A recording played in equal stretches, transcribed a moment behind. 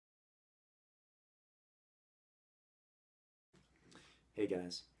Hey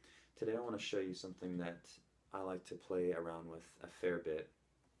guys, today I want to show you something that I like to play around with a fair bit.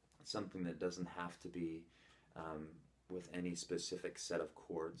 Something that doesn't have to be with any specific set of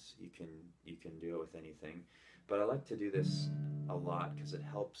chords. You can do it with anything, but I like to do this a lot because it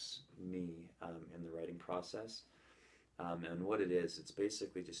helps me in the writing process. And what it is, it's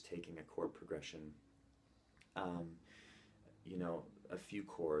basically just taking a chord progression, um, a few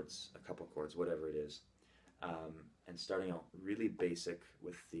chords, a couple chords, whatever it is, and starting out really basic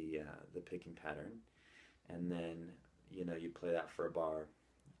with the picking pattern, and then you play that for a bar,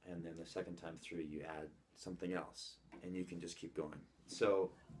 and then the second time through you add something else, and you can just keep going.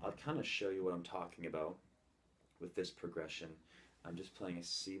 So I'll kind of show you what I'm talking about with this progression. I'm just playing a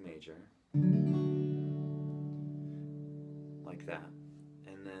C major like that,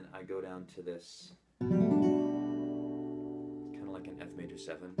 and then I go down to this kind of like an F major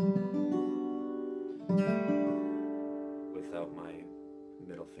 7 without my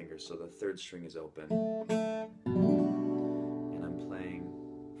middle finger, so the third string is open, and I'm playing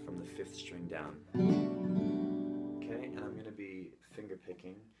from the fifth string down. Okay, and I'm going to be finger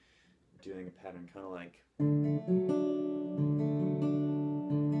picking, doing a pattern kind of like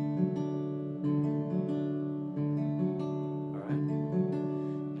alright,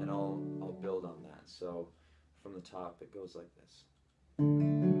 and I'll build on that. So from the top it goes like this.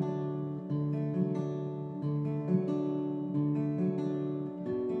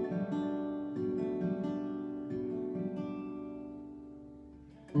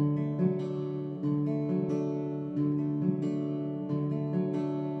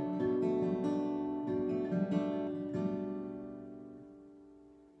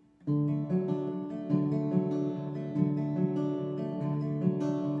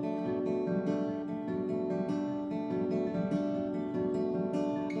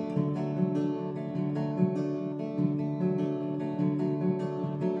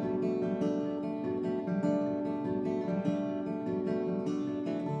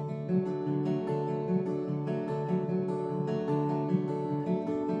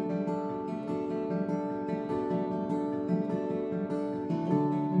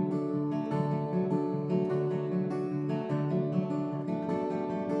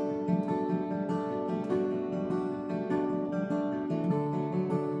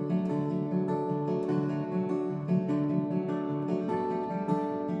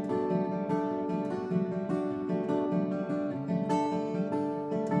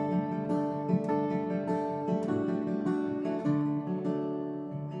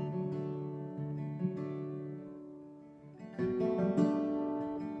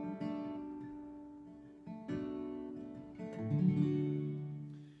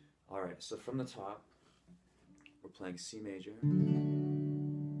 Alright, so from the top, we're playing C major,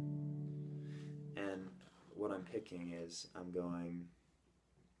 and what I'm picking is I'm going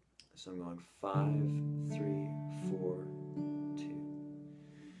 5, 3, 4, 2,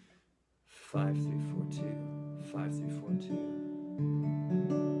 5, 3, 4, 2, 5, 3, 4, 2, and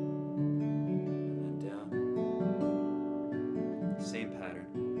then down. Same pattern,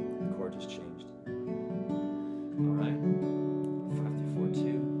 the chord just changed. Alright, 5, 3, 4,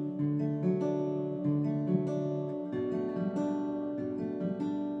 2.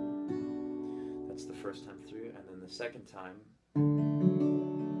 The first time through, and then the second time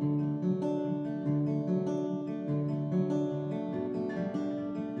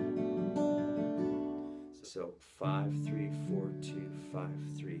so 5, 3, 4, 2, 5,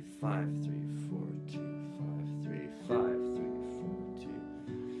 3, 5, 3, 4, 2, 5, 3, 5, 3, 4, 2,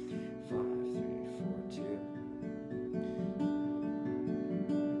 5, 3, 4, 2.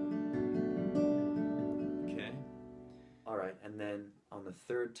 Okay. Alright, and then on the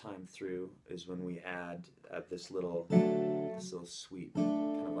third time through is when we add this little sweep,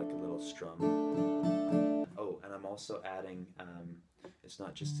 kind of like a little strum. Oh, and I'm also adding, it's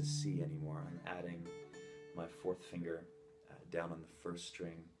not just a C anymore, I'm adding my fourth finger down on the first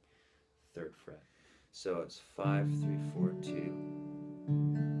string, third fret. So it's 5, 3, 4, 2,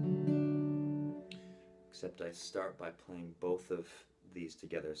 except I start by playing both of these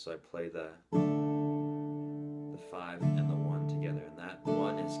together, so I play the 5 and the 1 together, and that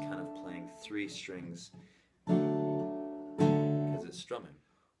 1 is kind of playing 3 strings because it's strumming.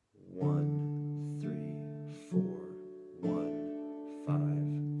 1, 3, 4, 1,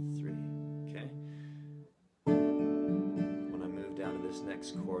 5, 3. Okay? When I move down to this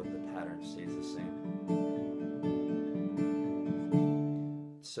next chord, the pattern stays the same.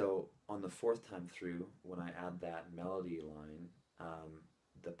 So on the fourth time through, when I add that melody line,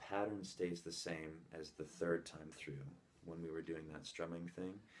 the pattern stays the same as the third time through when we were doing that strumming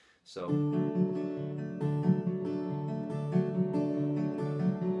thing. So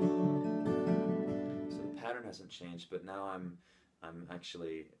hasn't changed, but now I'm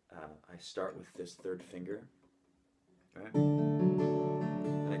actually I start with this third finger, right?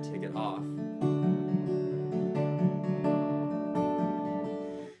 And I take it off,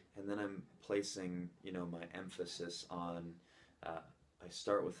 and then I'm placing, you know, my emphasis on. I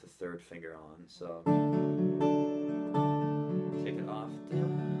start with the third finger on, so take it off.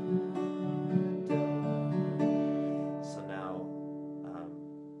 So now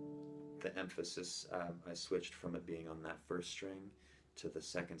the emphasis, I switched from it being on that first string to the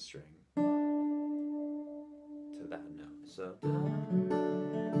second string to that note. So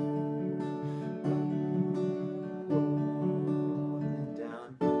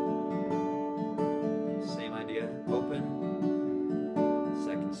down, same idea, open,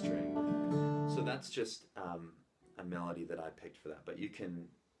 second string. So that's just a melody that I picked for that, but you can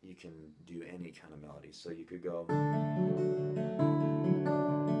do any kind of melody. So you could go.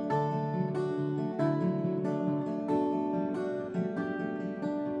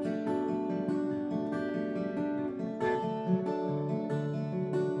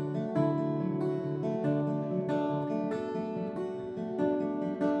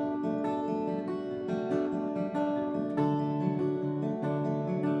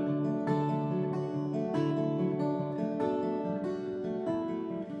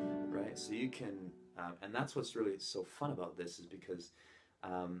 So you can, and that's what's really so fun about this, is because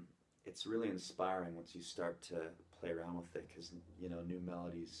it's really inspiring once you start to play around with it, because you know, new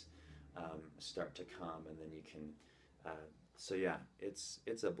melodies start to come, and then you can. So yeah,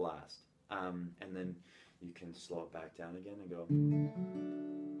 it's a blast, and then you can slow it back down again and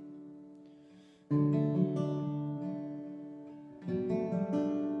go.